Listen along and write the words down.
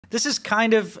This is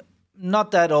kind of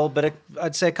not that old, but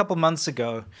I'd say a couple months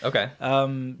ago. Okay.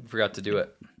 Forgot to do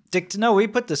it. No, we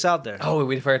put this out there. Oh,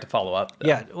 we forgot to follow up, though.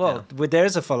 Yeah, well,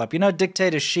 there's a follow-up. You know,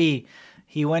 Dictator Xi,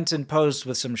 he went and posed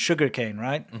with some sugarcane,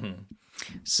 right? Mm-hmm.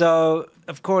 So,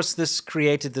 of course, this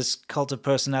created this cult of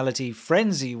personality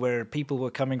frenzy where people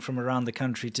were coming from around the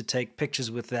country to take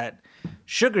pictures with that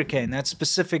sugarcane, that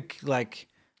specific, like,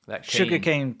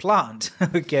 sugarcane plant,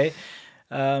 okay?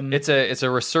 It's a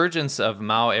resurgence of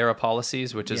Mao-era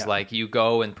policies, which is like you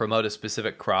go and promote a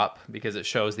specific crop because it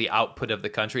shows the output of the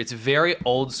country. It's a very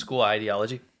old-school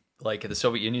ideology, like the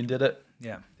Soviet Union did it.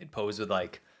 Yeah. They'd pose with,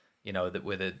 like, you know,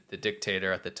 with the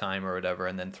dictator at the time or whatever,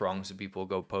 and then throngs of people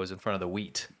go pose in front of the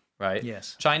wheat, right?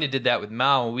 Yes. China did that with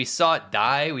Mao. We saw it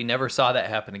die. We never saw that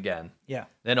happen again. Yeah.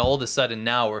 Then all of a sudden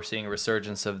now we're seeing a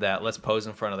resurgence of that. Let's pose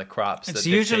in front of the crops. It's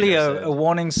usually a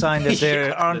warning sign that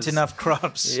there aren't enough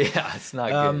crops. Yeah, it's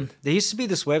not good. There used to be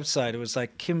this website. It was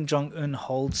like Kim Jong-un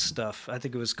holds stuff, I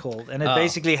think it was called. And it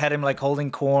basically had him like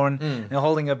holding corn and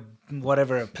holding a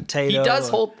potato. He does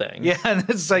hold things. Yeah, and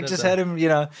it's like just had him, you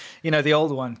know, the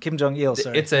old one, Kim Jong-il.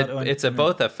 Sorry, it's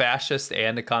both a fascist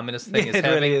and a communist thing. It's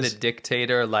having really the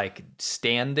dictator like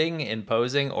standing and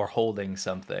posing or holding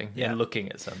something and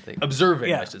looking at something,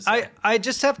 observing. I should say. I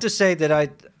just have to say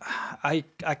that I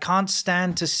can't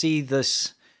stand to see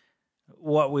this.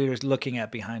 What we're looking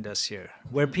at behind us here,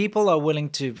 where people are willing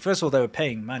to. First of all, they were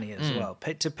paying money as well,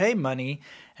 to pay money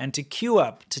and to queue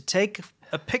up to take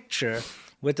a picture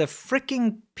with a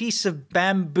freaking piece of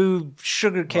bamboo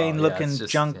sugarcane looking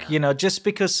junk, you know, just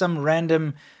because some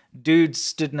random dude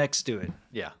stood next to it.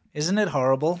 Yeah. Isn't it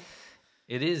horrible?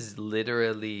 It is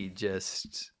literally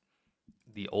just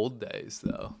the old days,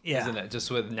 though, isn't it? Just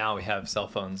with now we have cell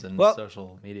phones and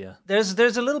social media. There's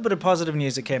a little bit of positive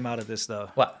news that came out of this,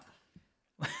 though. What?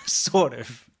 Sort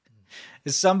of.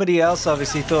 Somebody else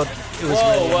obviously thought it was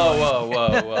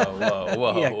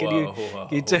whoa. Yeah,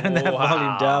 can you turn that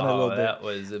volume down a little bit? That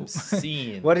was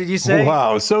obscene. What did you say?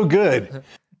 Wow, so good.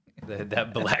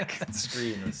 That black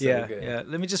screen was so good. Yeah.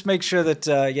 Let me just make sure that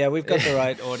we've got the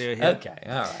right audio here. Okay,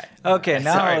 all right. Okay,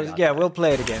 now we'll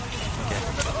play it again.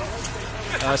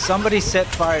 Okay. Somebody set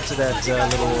fire to that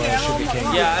little sugar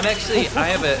cane. Yeah, I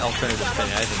have an alternative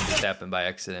opinion. I think this happened by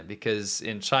accident because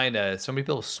in China, so many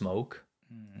people smoke.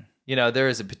 You know, there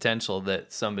is a potential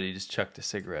that somebody just chucked a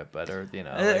cigarette butt, or you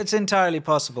know, it's entirely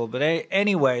possible. But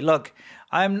anyway, look,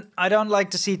 I don't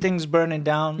like to see things burning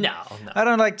down. No. I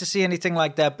don't like to see anything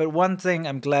like that. But one thing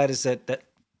I'm glad is that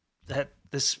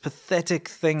this pathetic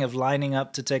thing of lining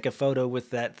up to take a photo with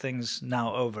that thing's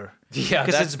now over. Yeah,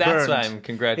 that's why I'm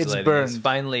congratulating. It's burned.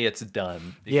 Finally, it's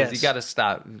done. Because you got to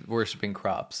stop worshiping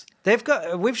crops.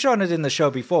 We've shown it in the show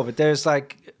before, but there's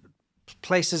like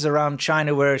places around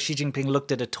China where Xi Jinping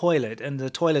looked at a toilet, and the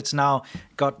toilet's now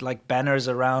got like banners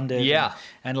around it,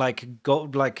 and like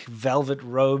gold, like velvet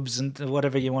robes and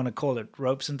whatever you want to call it,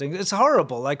 ropes and things. It's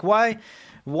horrible. Like why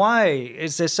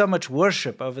is there so much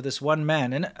worship over this one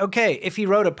man? And okay, if he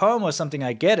wrote a poem or something,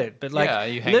 I get it, but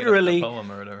like you hang literally, it up in a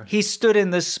poem or whatever. He stood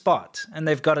in this spot, and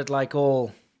they've got it like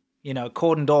all, you know,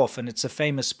 cordoned off, and it's a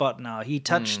famous spot now. He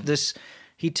touched this.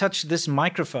 He touched this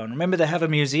microphone. Remember, they have a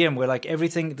museum where like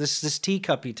everything, this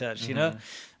teacup he touched, you know?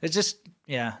 It's just,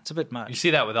 it's a bit much. You see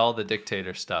that with all the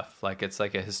dictator stuff. Like, it's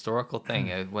like a historical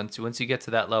thing. Once you get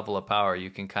to that level of power,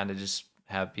 you can kind of just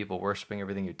have people worshiping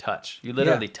everything you touch. You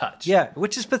literally touch. Yeah,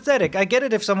 which is pathetic. I get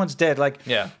it if someone's dead. Like,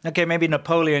 okay, maybe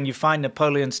Napoleon, you find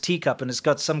Napoleon's teacup and it's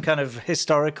got some kind of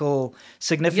historical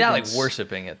significance. Yeah, like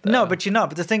worshiping it, though. No, but you're not.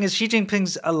 But the thing is, Xi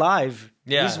Jinping's alive.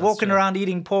 Yeah, he's walking around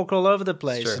eating pork all over the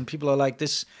place. And people are like,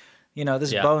 this, you know,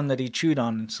 this bone that he chewed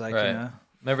on. It's like, you know.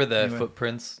 Remember the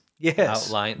footprints? Yes.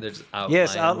 There's outlines.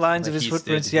 Yes, outlines of his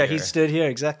footprints. Yeah, he stood here,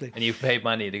 exactly. And you paid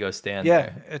money to go stand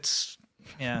there.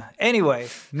 Yeah, anyway,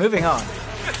 moving on.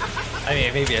 I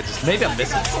mean, maybe I'm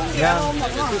missing something. Yeah. Maybe I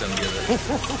just don't get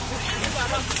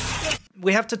it.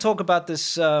 We have to talk about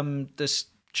this this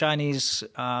Chinese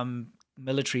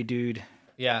military dude.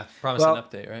 Yeah, promise an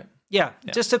update, right? Yeah,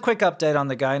 just a quick update on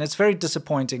the guy, and it's very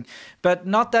disappointing. But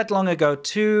not that long ago,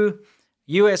 2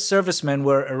 U.S. servicemen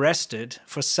were arrested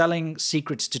for selling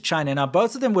secrets to China. Now,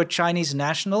 both of them were Chinese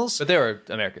nationals. But they were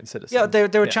American citizens. Yeah,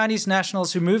 they were Chinese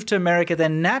nationals who moved to America,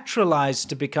 then naturalized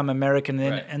to become American,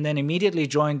 and then immediately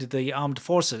joined the armed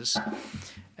forces.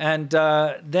 And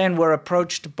then were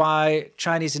approached by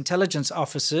Chinese intelligence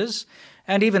officers,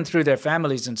 and even through their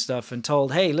families and stuff, and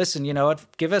told, hey, listen, you know what,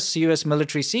 give us U.S.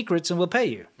 military secrets and we'll pay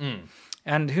you.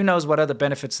 And who knows what other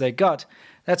benefits they got.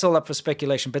 That's all up for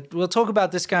speculation. But we'll talk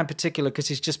about this guy in particular because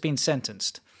he's just been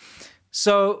sentenced.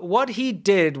 So what he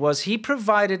did was he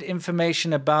provided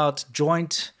information about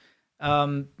joint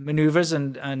maneuvers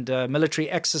and military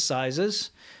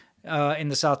exercises in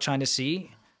the South China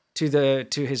Sea to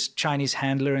his Chinese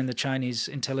handler in the Chinese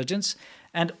intelligence,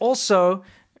 and also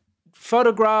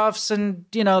photographs and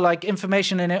like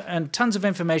information and tons of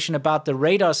information about the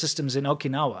radar systems in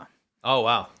Okinawa. Oh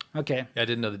wow. Okay. Yeah, I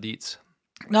didn't know the deets.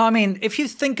 No, I mean, if you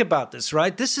think about this,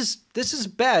 right? This is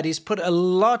bad. He's put a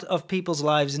lot of people's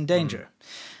lives in danger.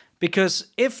 Because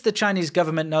if the Chinese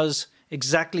government knows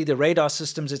exactly the radar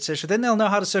systems, etc., then they'll know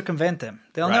how to circumvent them.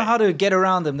 They'll know how to get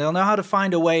around them. They'll know how to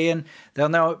find a way in.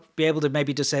 They'll be able to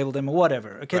maybe disable them or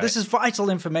whatever. Okay, this is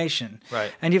vital information.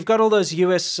 Right. And you've got all those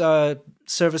U.S.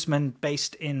 Servicemen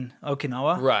based in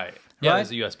Okinawa. Right. Yeah,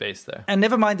 there's a U.S. base there. And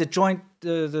never mind the joint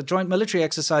military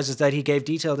exercises that he gave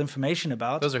detailed information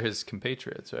about. Those are his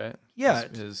compatriots, right? Yeah.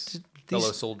 His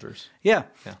fellow soldiers. Yeah.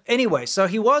 Anyway, so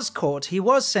he was caught, he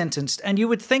was sentenced, and you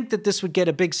would think that this would get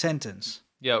a big sentence.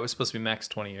 Yeah, it was supposed to be max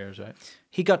 20 years, right?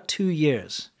 He got 2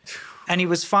 years. And he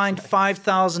was fined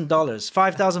 $5,000,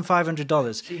 $5,500.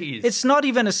 Jeez. It's not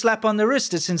even a slap on the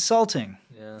wrist, it's insulting.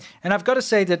 Yeah. And I've got to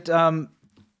say that,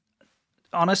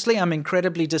 honestly, I'm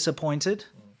incredibly disappointed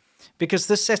because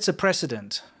this sets a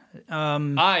precedent.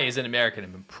 I, as an American,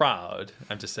 am proud.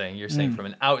 I'm just saying, you're saying from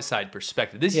an outside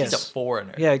perspective. He's a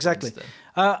foreigner. Yeah, exactly.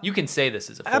 You can say this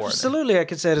as a foreigner. Absolutely, I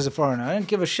could say it as a foreigner. I don't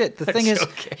give a shit. The thing is,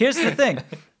 here's the thing.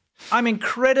 I'm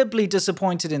incredibly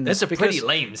disappointed in this. That's a pretty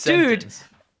lame sentence. Dude,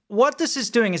 what this is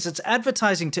doing is it's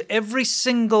advertising to every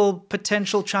single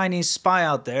potential Chinese spy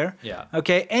out there. Yeah.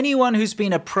 Okay, anyone who's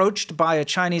been approached by a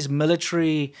Chinese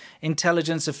military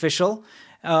intelligence official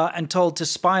and told to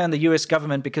spy on the U.S.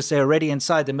 government because they're already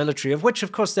inside the military, of which,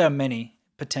 of course, there are many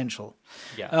potential.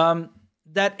 Yeah.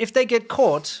 That if they get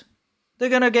caught, they're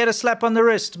going to get a slap on the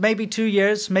wrist, maybe 2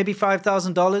 years, maybe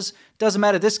 $5,000. Doesn't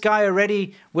matter. This guy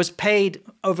already was paid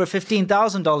over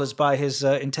 $15,000 by his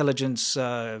intelligence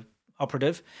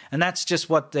operative, and that's just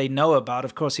what they know about.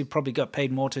 Of course, he probably got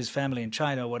paid more to his family in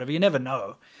China or whatever. You never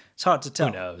know. It's hard to tell.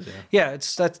 Who knows? Yeah,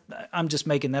 I'm just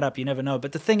making that up. You never know.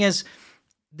 But the thing is,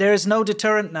 there is no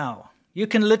deterrent now. You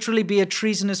can literally be a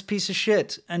treasonous piece of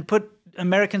shit and put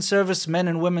American servicemen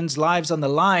and women's lives on the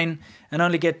line and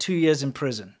only get 2 years in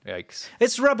prison. Yikes.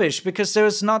 It's rubbish because there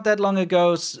was not that long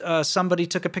ago somebody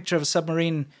took a picture of a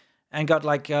submarine and got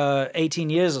like 18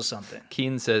 years or something.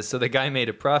 Keen says, so the guy made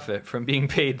a profit from being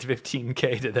paid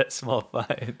 $15K to that small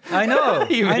fine. I know.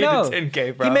 He made a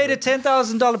 $10K profit. He made a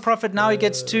 $10,000 profit. Now he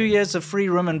gets 2 years of free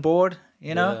room and board,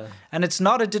 and it's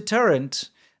not a deterrent.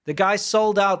 The guy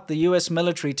sold out the U.S.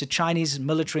 military to Chinese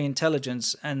military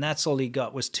intelligence, and that's all he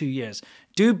got was 2 years.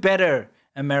 Do better,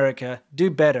 America. Do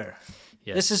better.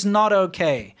 Yes. This is not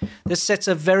okay. This sets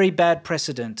a very bad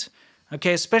precedent.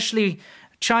 Okay, especially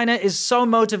China is so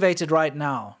motivated right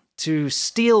now to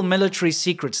steal military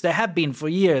secrets. There have been for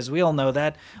years. We all know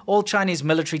that. All Chinese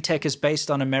military tech is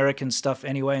based on American stuff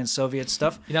anyway and Soviet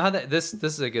stuff. You know how this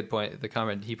is a good point. The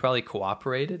comment, he probably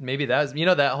cooperated. Maybe that's,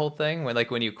 that whole thing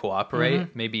when you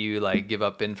cooperate, maybe you like give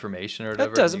up information or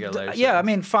whatever. That does. Yeah, I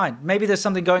mean, fine. Maybe there's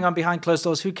something going on behind closed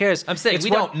doors. Who cares? I'm saying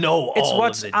we don't know all It's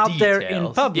what's of the out details. there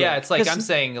in public. Yeah, it's like I'm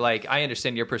saying, like, I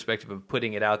understand your perspective of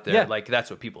putting it out there. Yeah. Like,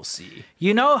 that's what people see.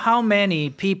 You know how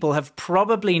many people have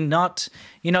probably not,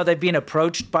 they've been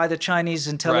approached by the Chinese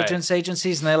intelligence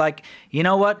agencies and they're like, you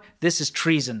know what? This is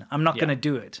treason. I'm not going to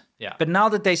do it. Yeah. But now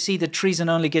that they see that treason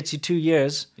only gets you 2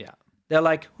 years, they're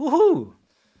like, woohoo,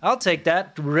 I'll take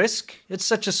that risk. It's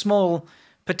such a small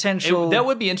potential. That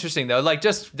would be interesting, though. Like,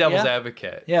 just devil's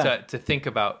advocate to think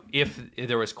about if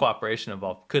there was cooperation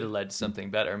involved, could have led to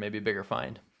something better, maybe a bigger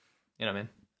find. You know what I mean?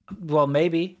 Well,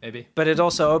 maybe. But it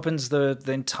also opens the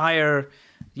entire,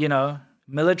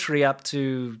 military up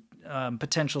to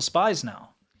potential spies now.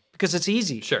 Because it's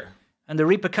easy. Sure. And the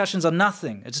repercussions are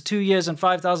nothing. It's 2 years and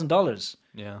 $5,000.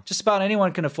 Yeah. Just about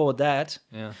anyone can afford that.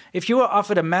 Yeah. If you were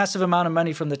offered a massive amount of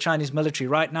money from the Chinese military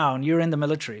right now and you're in the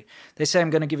military, they say,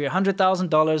 I'm going to give you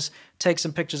 $100,000, take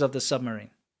some pictures of the submarine.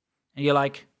 And you're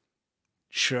like,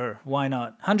 sure, why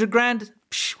not? 100 grand?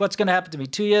 Psh, what's going to happen to me?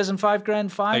 2 years and $5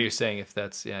 grand fine? Oh, you're saying if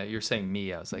that's, you're saying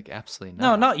me. I was like, absolutely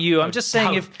not. No, not you. I'm just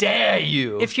saying How dare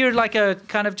you? If you're like a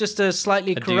kind of just a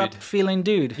slightly corrupt feeling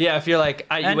dude. Yeah, if you're like,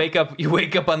 you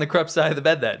wake up on the corrupt side of the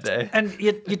bed that day. And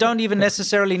you don't even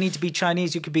necessarily need to be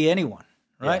Chinese. You could be anyone,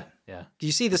 right? Yeah. Do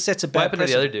you see the sets of bad What happened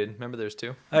precedent? to the other dude? Remember there's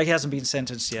two? He hasn't been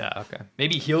sentenced yet. Yeah, okay.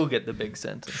 Maybe he'll get the big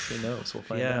sentence. Who knows? We'll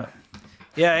find out.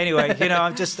 Yeah, anyway,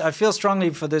 I feel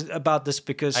strongly about this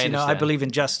because, I believe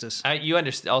in justice. You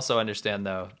also understand,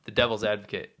 though, the devil's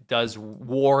advocate does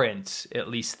warrant at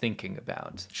least thinking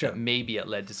about. Sure. That maybe it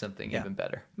led to something even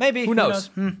better. Maybe. Who knows?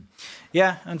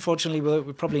 Yeah, unfortunately,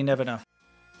 we'll probably never know.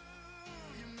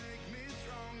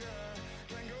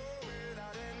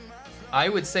 I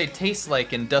would say tastes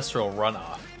like industrial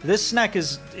runoff. This snack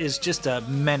is just a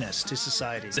menace to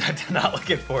society. I'm not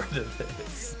looking forward to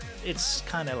this. It's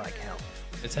kind of like hell.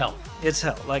 It's hell. It's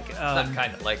hell. Like it's not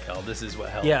kind of like hell. This is what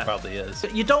hell probably is.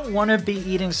 You don't want to be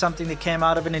eating something that came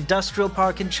out of an industrial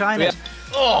park in China. Yeah.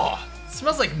 Oh, it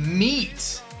smells like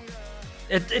meat.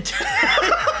 It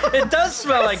it does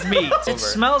smell like meat. It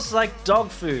smells like dog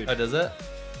food. Oh, does it?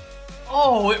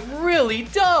 Oh, it really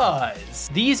does.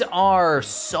 These are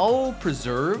so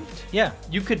preserved. Yeah.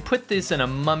 You could put this in a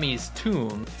mummy's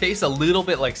tomb. Tastes a little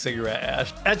bit like cigarette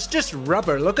ash. That's just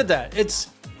rubber. Look at that. It's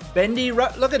bendy.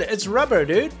 Look at it. It's rubber,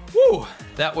 dude. Woo!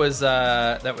 That was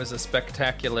a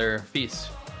spectacular feast.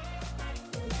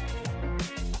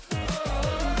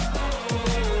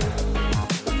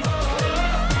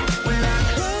 When I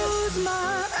close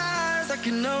my eyes, I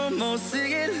can almost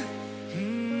see it.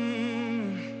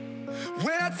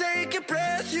 When I take a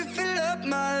breath, you fill up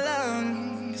my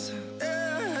lungs.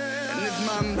 And if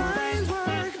my mind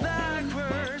works